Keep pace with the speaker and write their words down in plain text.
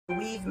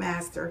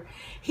Weavemaster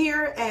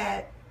here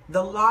at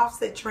the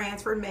Lofts at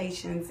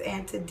Transformations,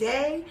 and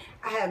today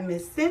I have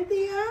Miss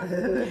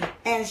Cynthia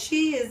and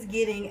she is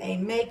getting a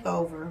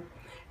makeover.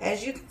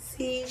 As you can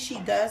see, she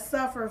does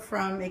suffer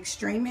from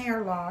extreme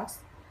hair loss,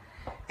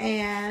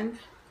 and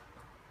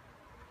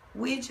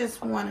we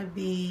just want to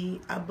be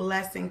a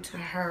blessing to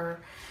her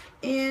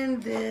in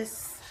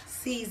this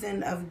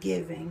season of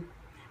giving.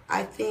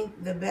 I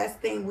think the best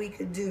thing we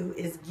could do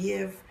is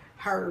give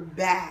her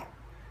back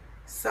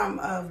some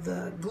of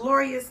the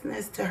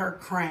gloriousness to her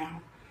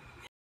crown.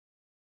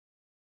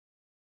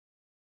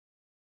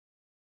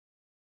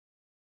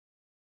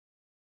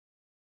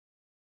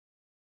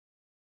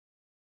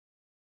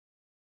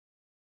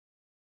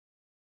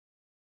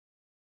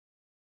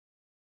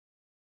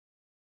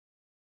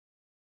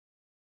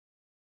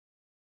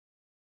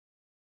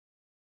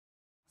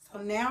 So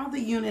now the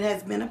unit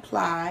has been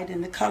applied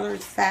and the color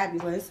is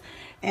fabulous,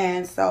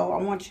 and so I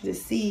want you to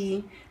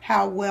see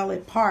how well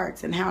it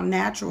parts and how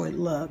natural it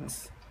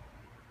looks,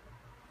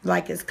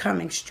 like it's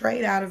coming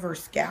straight out of her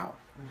scalp.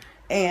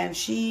 And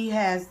she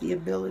has the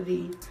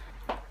ability,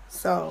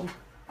 so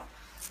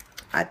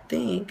I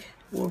think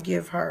we'll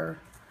give her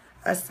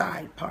a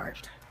side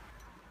part.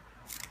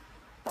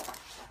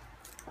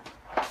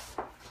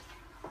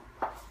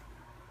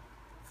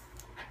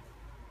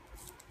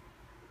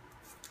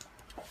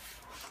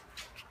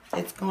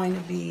 It's going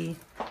to be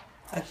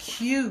a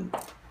cute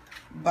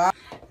box.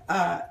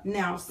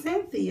 Now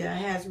Cynthia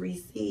has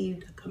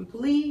received a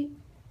complete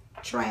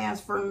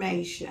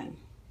transformation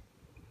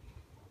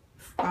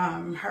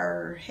from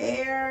her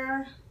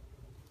hair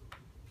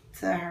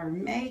to her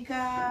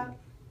makeup.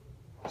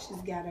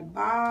 She's got a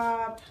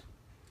bob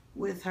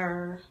with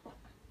her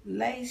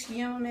lace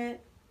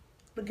unit.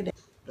 Look at that,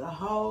 the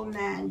whole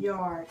 9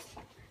 yards.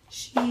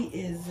 She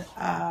is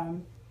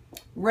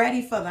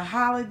ready for the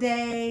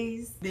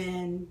holidays,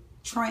 been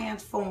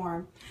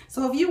transformed.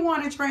 So if you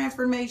want a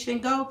transformation,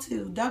 go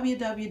to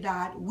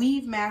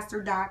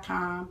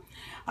www.weavemaster.com.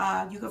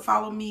 You can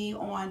follow me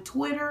on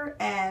Twitter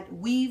at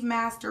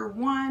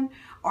weavemaster1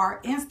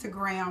 or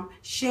Instagram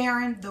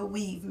Sharon the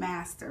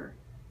Weavemaster.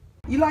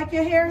 You like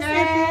your hair, Cynthia?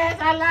 Yes,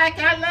 I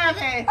love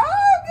it.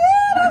 Oh,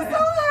 good. I'm so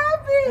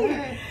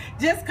happy.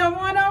 Just come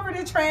on over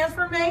to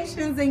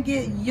Transformations and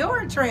get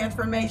your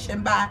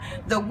transformation by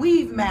the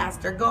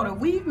Weavemaster. Go to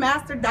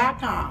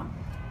weavemaster.com.